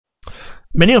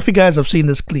Many of you guys have seen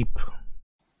this clip,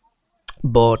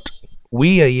 but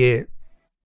we are here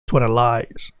to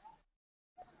analyze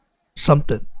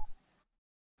something.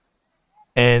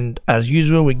 And as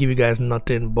usual, we give you guys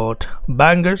nothing but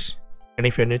bangers. And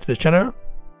if you're new to the channel,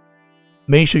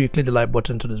 make sure you click the like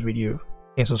button to this video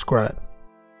and subscribe.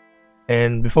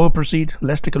 And before we proceed,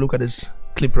 let's take a look at this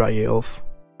clip right here of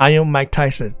Iron Mike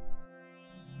Tyson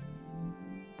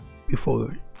before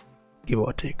we give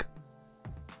our take.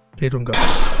 Stay tuned, guys.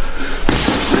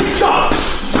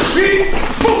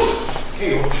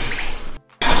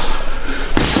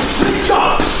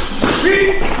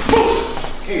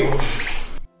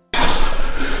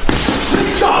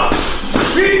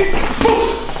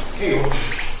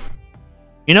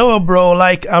 You know what, bro?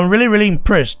 Like, I'm really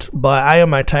impressed by Iron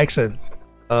Mike Tyson.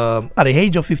 At the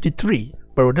age of 53,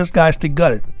 bro, this guy still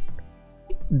got it.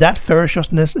 That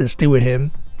ferociousness is still with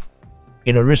him.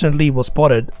 You know, recently he was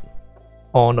spotted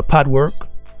on a pad work,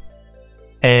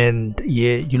 and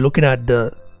yeah, you're looking at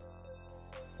the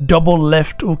double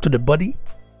left hook to the body,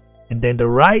 and then the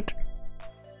right,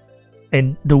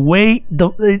 and the way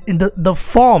the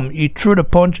form he threw the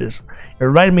punches, it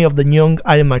reminded me of the young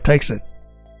Iron Mike Tyson.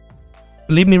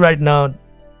 Believe me, right now,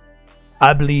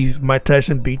 I believe Mike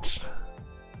Tyson beats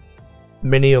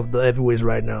many of the heavyweights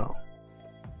right now.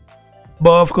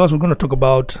 But of course, we're going to talk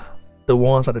about the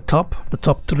ones at the top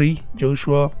three: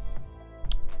 Joshua,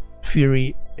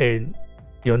 Fury, and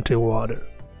Deontay Wilder.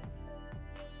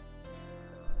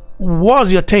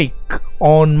 What's your take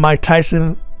on Mike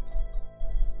Tyson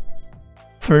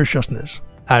ferociousness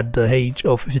at the age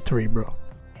of 53, bro?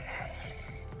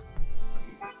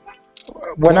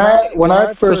 When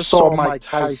I first saw Mike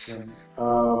Tyson,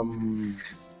 when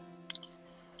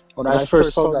I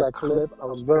first saw that clip, I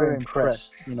was very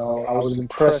impressed. You know, I was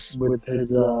impressed with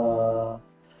his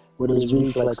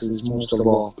reflexes most of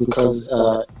all, because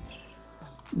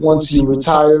once you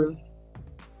retire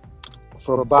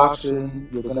for boxing,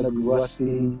 you're gonna be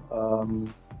rusty.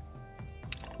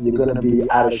 You're gonna be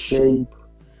out of shape.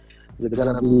 You're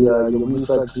gonna be your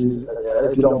reflexes.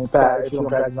 If you don't practice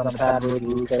on a pad, your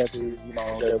reflexes, you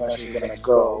know, they're eventually gonna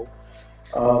go.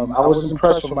 I was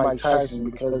impressed with Mike Tyson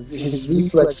because his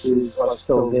reflexes are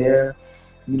still there.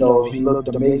 You know, he looked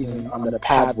amazing on the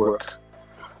pad work.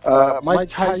 Mike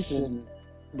Tyson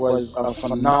was a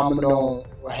phenomenal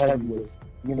heavyweight.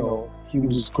 You know, he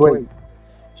was great.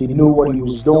 He knew what he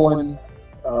was doing.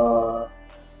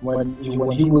 When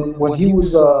he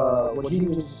was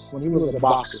a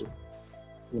boxer,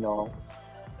 you know,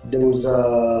 there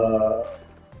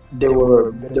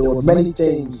were many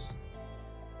things.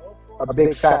 A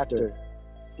big factor,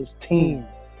 his team,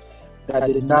 that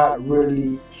did not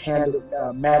really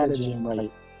manage him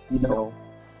right. You know,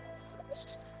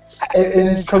 in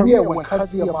his career, when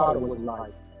Cus D'Amato was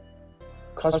alive,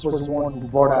 Cus was the one who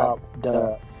brought out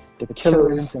the killer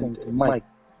instinct in Mike,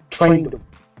 trained him,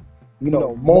 you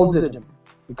know, molded him,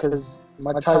 because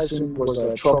Mike Tyson was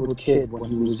a troubled kid when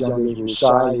he was younger. He was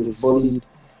shy, he was bullied,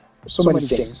 so many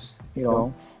things, you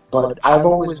know. But I've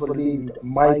always believed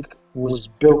Mike was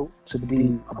built to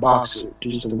be a boxer,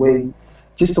 just the way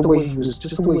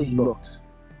he looked.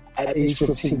 At age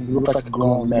 15, he looked like a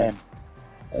grown man,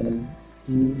 and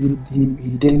he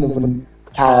didn't even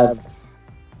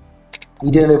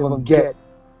get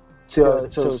to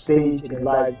a stage in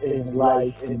his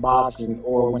life in boxing,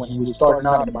 or when he was starting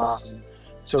out in boxing,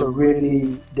 to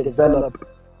really develop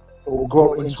or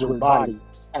grow into a body.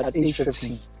 At age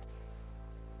 15,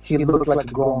 he looked like a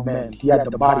grown man. He had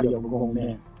the body of a grown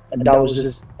man, and that was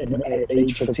just at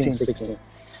age 15, 16,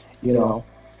 you know.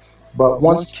 But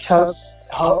once Cus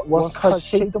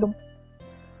shaped him,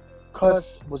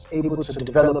 Cus was able to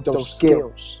develop those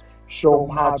skills, show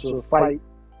him how to fight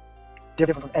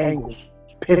different angles,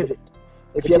 pivot.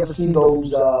 If you ever seen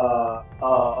those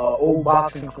old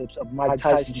boxing clips of Mike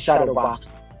Tyson shadow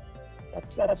boxing,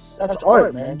 that's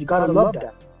art, man. You gotta love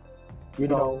that. You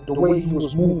know, the way he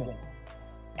was moving,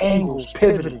 angles,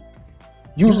 pivoting,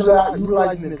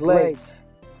 utilizing his legs,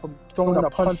 from throwing a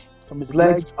punch from his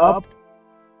legs up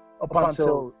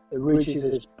until it reaches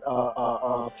his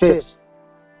fist,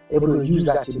 able to use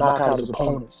that to knock out his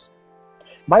opponents.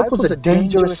 Mike was a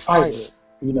dangerous fighter,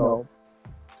 you know.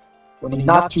 When he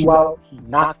knocked you out, he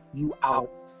knocked you out.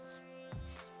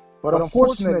 But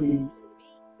unfortunately,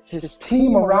 his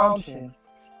team around him,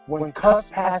 when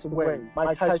Cus passed away,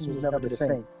 Mike Tyson was never the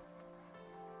same.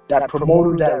 That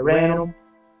promoter that ran him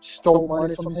stole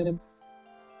money from him.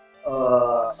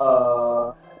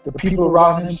 The people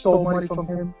around him stole money from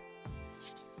him.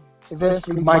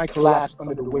 Eventually, Mike collapsed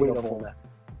under the weight of all that.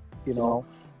 You know,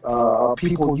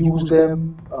 People use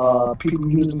them. People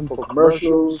use them for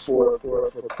commercials, for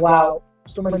clout.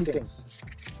 So many things.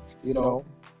 You know,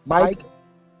 Mike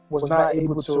was not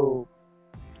able to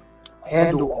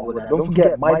handle all of that. Don't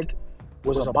forget, Mike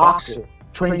was a boxer,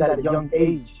 trained at a young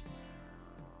age.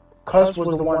 Cus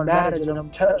was the one managing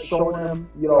him, showing him,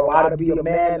 how to be a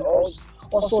man, all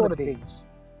sort of things.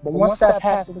 But once Cus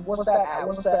passed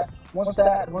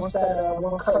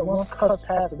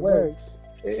away,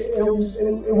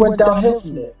 it went downhill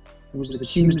from there. He was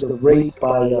accused of rape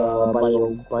by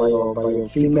a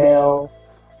female.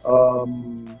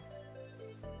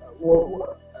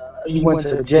 He went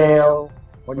to jail.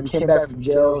 When he came back from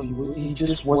jail, he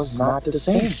just was not the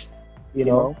same.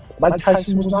 Mike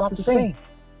Tyson was not the same.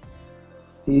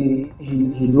 He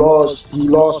lost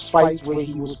fights where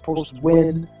he was supposed to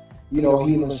win. He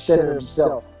even said it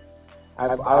himself.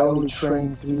 I only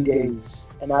trained 3 days,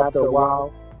 and after a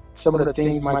while, some of the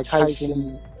things Mike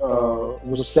Tyson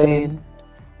was saying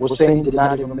did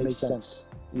not even make sense.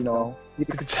 You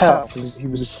could tell he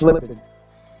was slipping.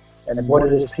 And what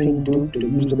did his team do? They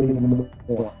used him even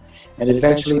more. And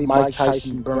eventually, Mike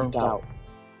Tyson burnt out.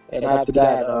 And after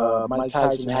that, Mike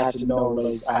Tyson had to know,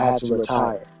 I had to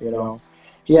retire.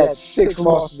 He had 6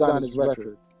 losses on his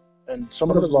record. And some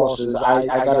of those losses, I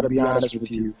got to be honest with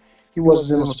you, he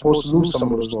wasn't even supposed to lose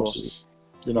some of those losses.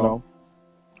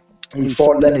 He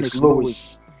fought Lennox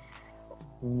Lewis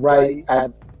right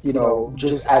at,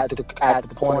 just at the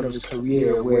point of his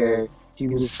career where he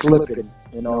was slipping.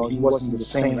 He wasn't the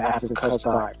same after Cus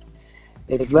died.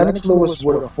 If Lennox Lewis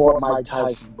would have fought Mike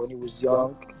Tyson when he was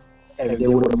young and they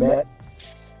would have met,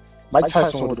 Mike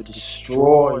Tyson would have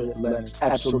destroyed Lennox,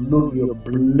 absolutely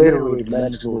obliterated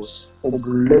Lennox Lewis,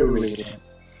 obliterated him.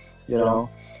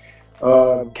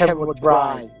 Kevin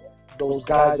McBride, those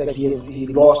guys that he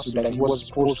lost to, that he wasn't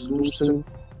supposed to lose to,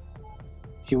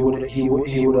 he would have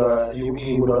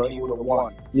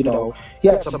won. He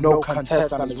had some no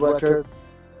contest on his record.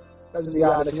 Let's be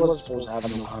honest, he wasn't supposed to have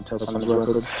no contest on his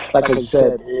record. Like I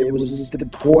said, it was just the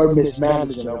poor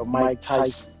mismanagement of Mike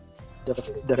Tyson. The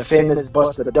famous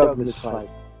Buster Douglas fight.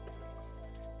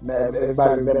 Man,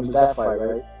 everybody remembers that fight,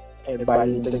 right?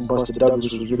 Everybody didn't think Buster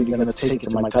Douglas was really going to take it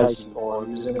to Mike Tyson, or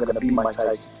he was even going to beat Mike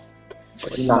Tyson.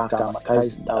 But he knocked out Mike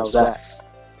Tyson. That was that.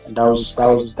 And that was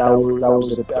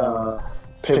a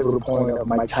pivotal point of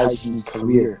Mike Tyson's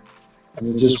career. I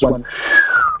mean, it just went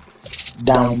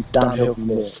downhill from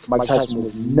there. Mike Tyson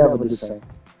was never the same.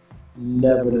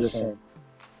 Never the same.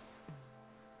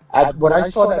 When I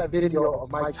saw that video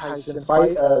of Mike Tyson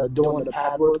fight doing the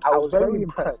pad work, I was very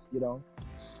impressed. The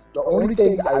only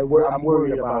thing I'm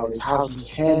worried about is how he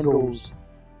handles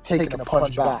taking a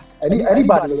punch back.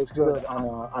 Anybody looks good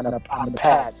on the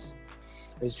pads.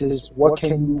 It's just what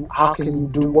can you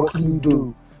do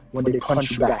when they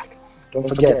punch you back? Don't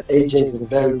forget, AJ is a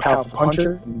very powerful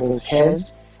puncher in both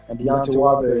hands, and Deontay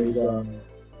Wilder is a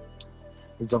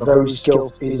very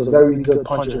skillful. He's a very good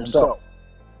puncher himself.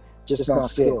 Just not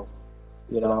skill,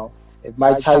 If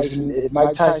Mike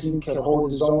Tyson can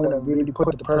hold his own and really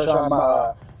put the pressure on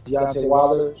Deontay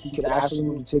Wilder, he could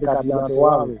absolutely take out Deontay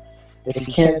Wilder. If he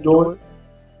can't do it,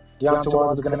 Deontay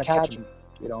Wilder's gonna catch him,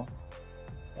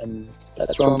 And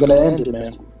that's where I'm gonna end it,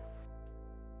 man.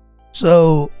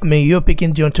 So, you're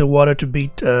picking Deontay Wilder to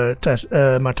beat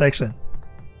Mike Tyson.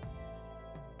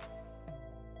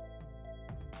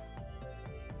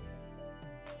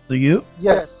 Do you?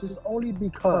 Yes, just only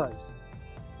because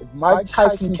if Mike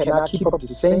Tyson cannot keep up the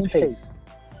same pace,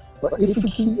 but if it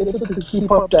could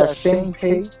keep up that same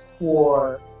pace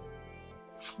for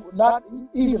not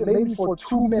even maybe for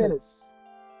 2 minutes,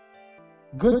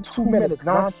 good 2 minutes,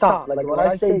 non-stop. Like when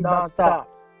I say non-stop,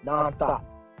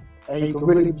 and he can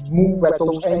really move at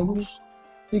those angles,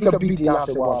 he could beat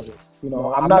Deontay Wilder.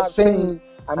 I'm not saying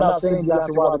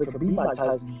Deontay Wilder could beat Mike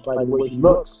Tyson by the way he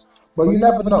looks, but you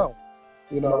never know.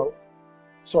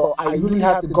 So I really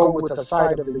have to go with the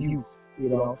side of the youth.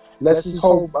 Let's just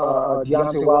hope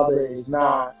Deontay Wilder is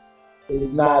not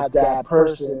that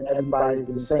person everybody's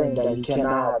been saying that he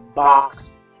cannot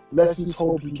box. Let's just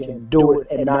hope he can do it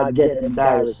and not get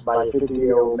embarrassed by a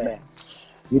 50-year-old man.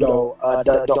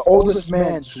 The oldest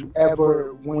man to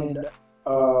ever win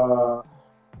the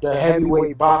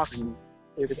heavyweight boxing,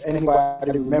 if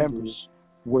anybody remembers,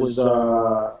 was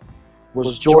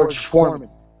George Foreman.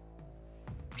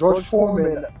 George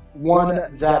Foreman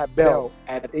won that belt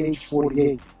at age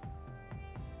 48.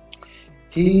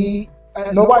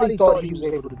 Nobody thought he was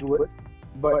able to do it,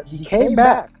 but he came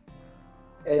back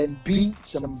and beat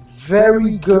some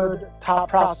very good top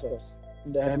prospects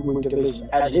in the heavyweight division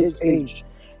at his age.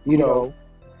 He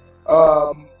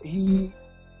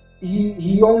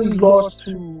only lost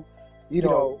to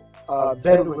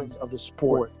veterans of the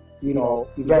sport.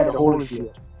 Evander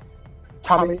Holyfield.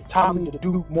 Tommy the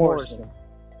Duke Morrison.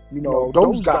 You know,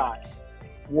 those guys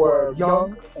were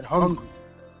young and hungry,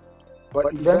 but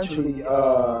eventually,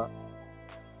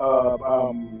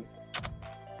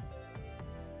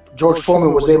 George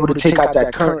Foreman was able to take out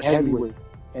that current heavyweight,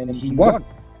 and he won.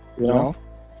 You know,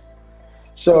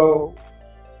 so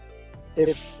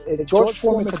if George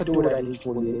Foreman could do it at age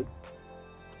 48,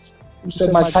 who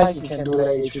said Mike Tyson can't do it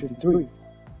at age 53?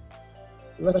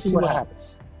 Let's see what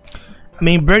happens. I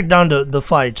mean, break down the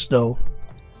fights though.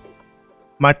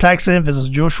 Mike Tyson versus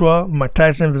Joshua, Mike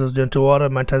Tyson versus Deontay Wilder,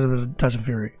 Mike Tyson versus Tyson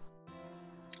Fury.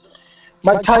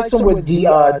 Mike Tyson with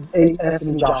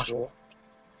Anthony Joshua.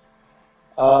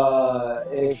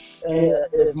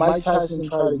 If Mike Tyson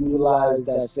tried to utilize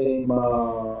that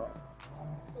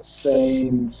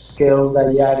same skills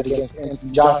that he had against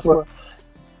Anthony Joshua,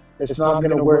 it's not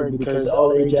going to work because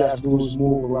all AJ has to do is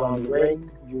move around the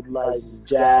ring, utilize his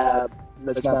jab.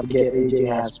 Let's not forget AJ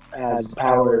has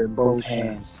power in both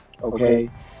hands. Okay,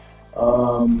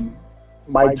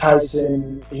 Mike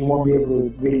Tyson, he won't be able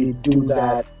to really do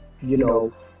that. You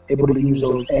know, able to use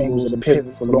those angles and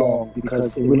pivot for long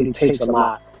because it really takes a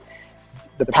lot.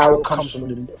 The power comes from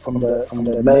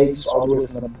the legs all the way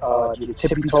from your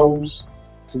tippy toes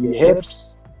to your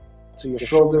hips, to your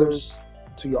shoulders,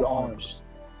 to your arms.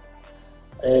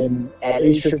 And at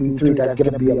age 53, that's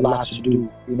going to be a lot to do.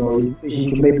 You know,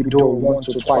 he can maybe do it once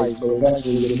or twice, but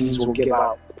eventually the knees will give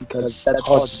out because that's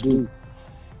hard to do.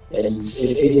 And if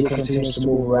AJ continues to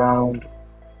move around,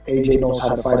 AJ knows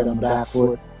how to fight on the back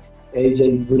foot.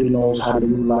 AJ really knows how to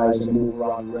utilize and move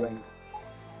around the ring.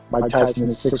 Mike Tyson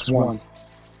is 6'1".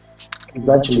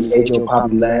 Eventually, AJ will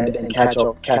probably land and catch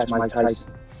Mike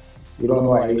Tyson. You don't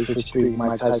know at age 53,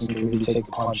 Mike Tyson can really take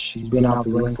a punch. He's been out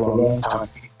the ring for a long time.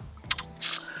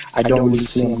 I don't really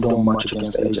see him doing much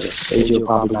against AJ. AJ will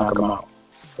probably knock him out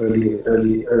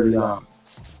early on.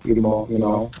 You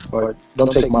know, but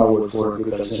don't take my word for it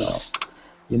because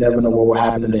you never know what will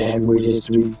happen in the heavyweight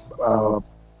history. It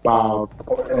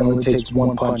only takes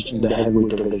one punch in the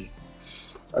heavyweight division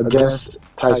against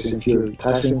Tyson Fury.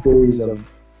 Tyson Fury is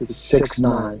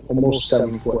 6'9", almost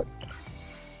 7 foot.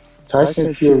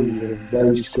 Tyson Fury is a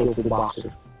very skillful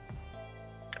boxer.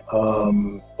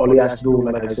 All he has to do,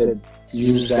 like I said,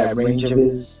 use that range of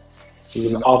his.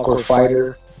 He's an awkward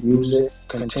fighter. Use it.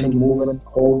 Continue moving.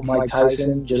 Hold Mike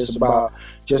Tyson. Just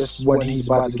when he's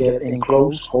about to get in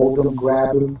close, hold him,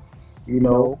 grab him. You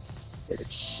know,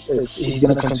 he's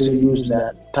gonna continue using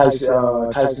that.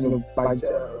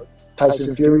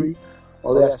 Tyson Fury.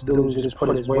 All he has to do is just put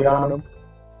his weight on him,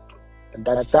 and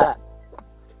that's that.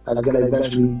 That's gonna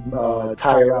eventually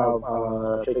tire out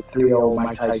 3-0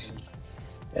 Mike Tyson.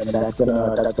 And that's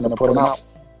gonna put him out.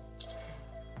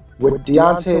 With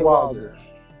Deontay Wilder,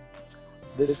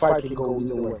 this fight can go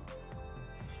either way.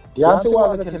 Deontay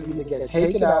Wilder can either get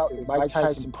taken out if Mike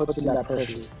Tyson puts in that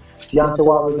pressure. Deontay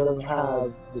Wilder doesn't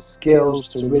have the skills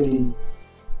to really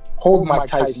hold Mike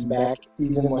Tyson back,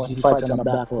 even when he fights on the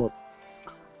back foot.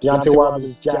 Deontay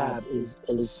Wilder's jab is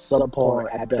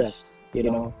subpar at best, you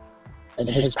know, and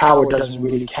his power doesn't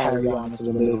really carry on into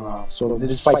the later rounds. So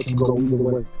this fight can go either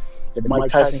way. If Mike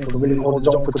Tyson can really hold his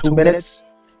own for 2 minutes,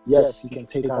 yes, he can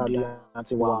take out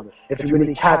Deontay Wilder. If he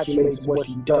really calculates what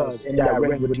he does in that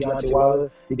ring with Deontay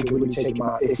Wilder, he can really take him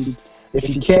out. If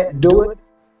he can't do it,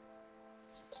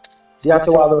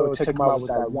 Deontay Wilder will take him out with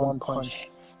that one punch,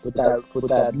 with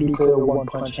that nuclear one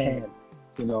punch hand,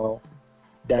 you know,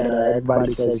 that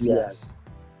everybody says yes.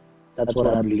 That's what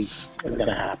I believe is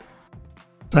gonna happen.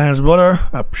 Thanks, brother.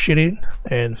 I appreciate it.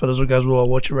 And for those of you guys who are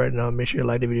watching right now, make sure you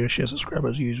like the video, share, subscribe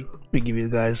as usual. We give you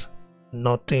guys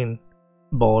nothing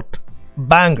but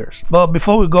bangers. But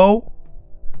before we go,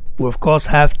 we of course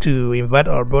have to invite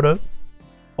our brother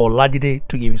Olajide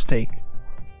to give his take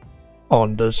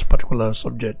on this particular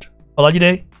subject.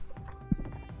 Olajide?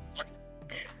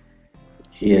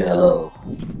 Yeah, hello.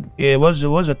 Yeah, what's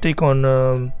your take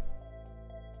on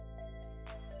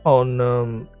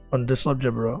this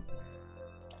subject, bro?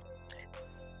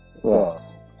 Well,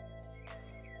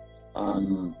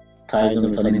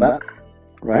 Tyson turning back,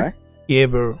 right? Yeah,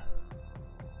 bro.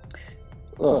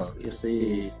 Well, you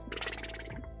see,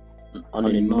 on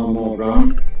a normal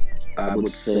round, I would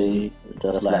say,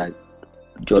 just like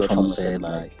George Foreman said,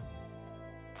 like,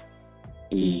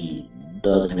 he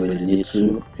doesn't really need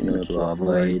to, to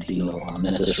avoid,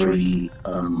 unnecessary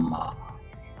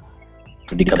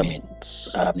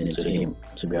predicaments happening to him,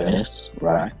 to be honest,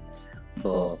 right?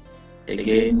 But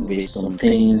again, with some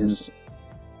things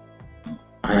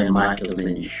Iron Mike has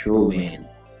been showing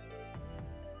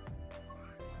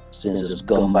since it's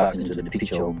gone back into the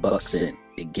picture of boxing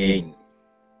again.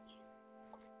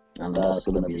 and that's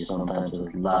gonna be sometimes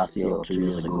since last year or 2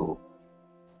 years ago.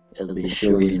 It's been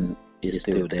showing it's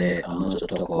still there, and not to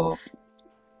talk of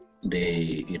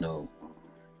the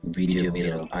video made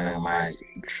of Iron Mike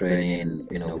training,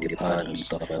 with the pad and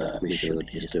stuff like that. We should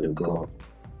he still got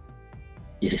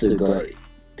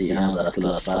the arms are still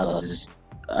as fast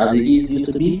as it used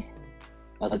to be,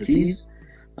 as it is,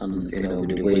 and with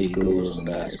the way it goes and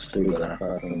that, it's still got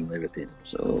fast and everything.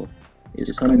 So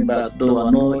it's coming back, though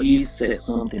I know he said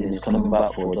something is coming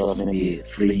back for just maybe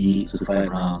 3 to 5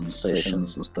 round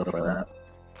sessions and stuff like that.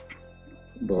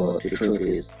 But the truth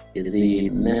is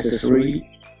it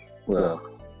necessary? Well,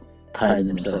 Tyson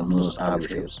himself knows how it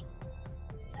feels.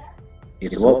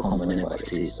 It's welcome whenever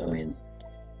it is. I mean,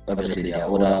 obviously there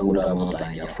are other ones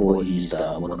like your 4Es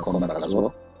that want to come back as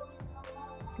well.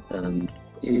 And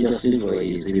it just is what it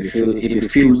is. If it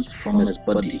feels from his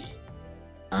body,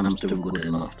 I'm still good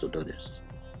enough to do this,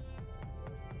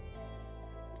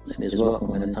 and it's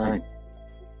welcome anytime.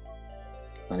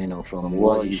 And from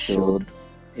what he showed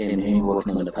in him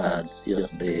working on the pads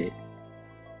yesterday,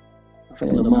 I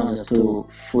think the man is still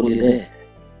fully there.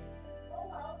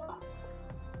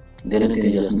 The only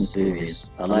thing he just needs to do is,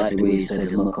 I like the way he said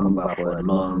he's not coming back for a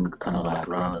long kind of like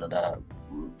round and that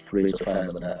 3 to 5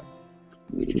 and that,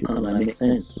 which kind of like makes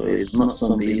sense. So it's not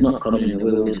something, he's not coming in the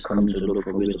way he's coming to look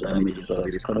for ways to damage himself.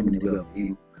 He's coming in the way of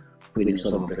him putting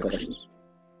some precautions.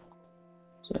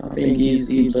 So I think he's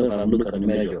himself have looked at the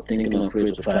measure, thinking of 3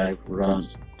 to 5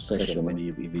 rounds session when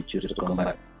if he chooses to come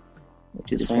back,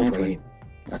 which is fine for him.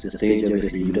 At the stage,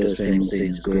 obviously, you just hear him say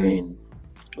he's going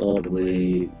all the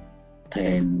way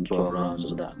 10, 12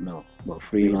 rounds of that. No, but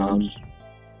 3 rounds,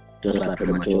 just like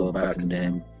premature back in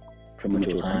them,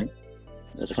 premature time.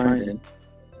 That's fine then.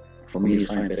 For me,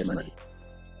 it's fine personally.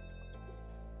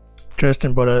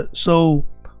 Interesting, brother. So,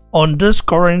 on this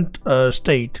current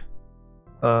state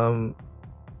of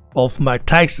Mike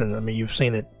Tyson, I mean, you've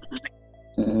seen it.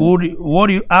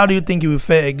 How do you think you will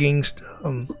fare against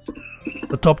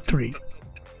the top 3?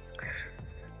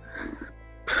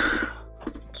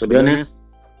 To be honest,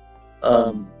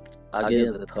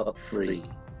 against the top 3.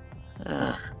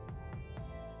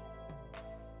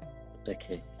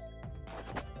 Okay.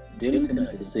 The only thing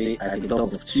I can say, I can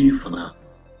talk of 2 for now.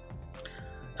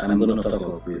 And I'm going to talk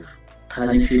of with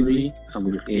Tyson Fury and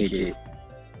with AJ.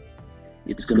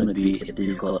 It's going to be a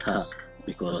difficult task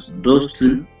because those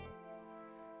 2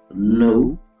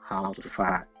 know how to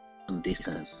fight on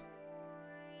distance.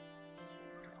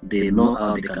 They know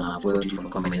how they can avoid you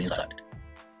from coming inside.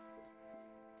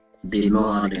 They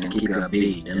know how they can keep you at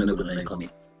bay. They're not going to let you come in.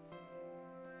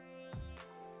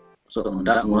 So on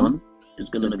that one, it's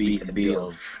going to be a bit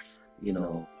of,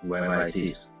 wherever it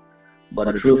is. But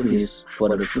the truth is, for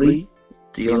the 3,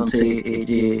 Deontay,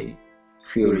 AJ,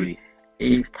 Fury,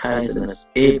 if Tyson is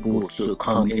able to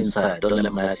come inside, don't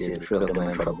let me lie to you, the 3 of them are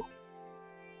in trouble.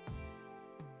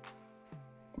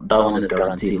 That one is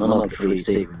guaranteed. None of the 3 is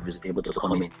safe if he's able to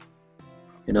come in.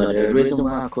 The reason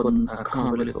why I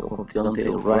can't really talk about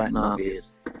Deontay right now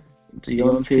is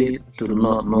Deontay do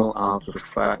not know how to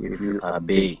fight with you at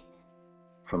bay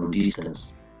from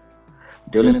distance.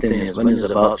 The only thing is, when he's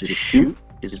about to shoot,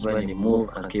 is when he move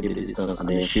and keep the distance and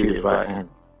then shoot his right hand.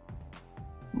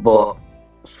 But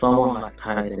someone like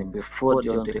Tyson, before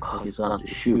Deontay caught his hand to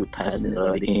shoot, Tyson is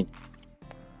already in.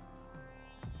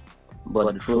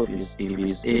 But the truth is, if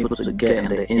he's able to get in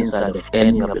the inside of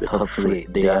any of the top 3,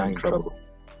 they are in trouble.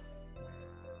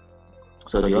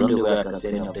 So the only way I can see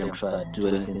any of them try to do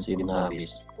anything to him now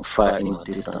is fight him at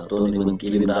distance. Don't even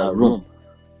give him that room,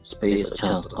 space, or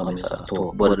chance to come inside at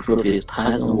all. But the truth is,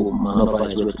 Tyson will maneuver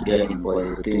his way to get him, but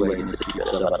it's a thing where you need to keep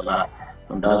yourself alive.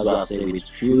 And that's why I say with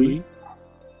Fury,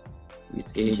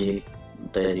 with AJ,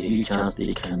 there's a huge chance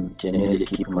they can genuinely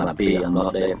keep him at bay and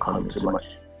not let him come in too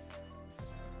much.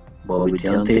 But with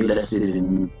Deontay, let's see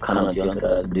the kind of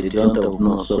Deontay, the Deontay we've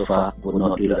known so far would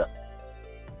not do that.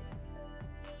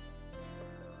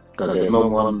 Because there's no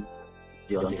one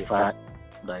Deontay fight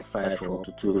that fight for up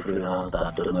to 2 or 3 rounds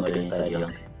that does not get inside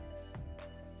Deontay.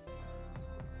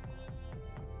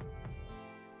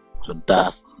 So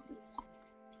that's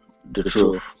the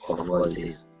truth of what it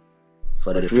is.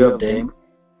 For the 3 of them,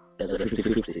 there's a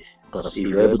 50-50. Because if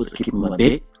you're able to keep him at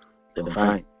bay, then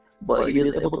fine. But if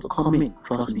he's able to come in,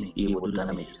 trust me, he will do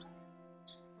damage.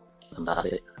 And that's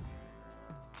it.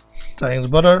 Thanks,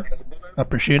 brother.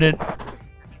 Appreciate it.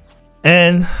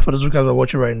 And for those of you guys who are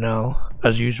watching right now,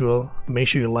 as usual, make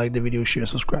sure you like the video, share,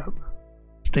 subscribe.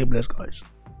 Stay blessed, guys.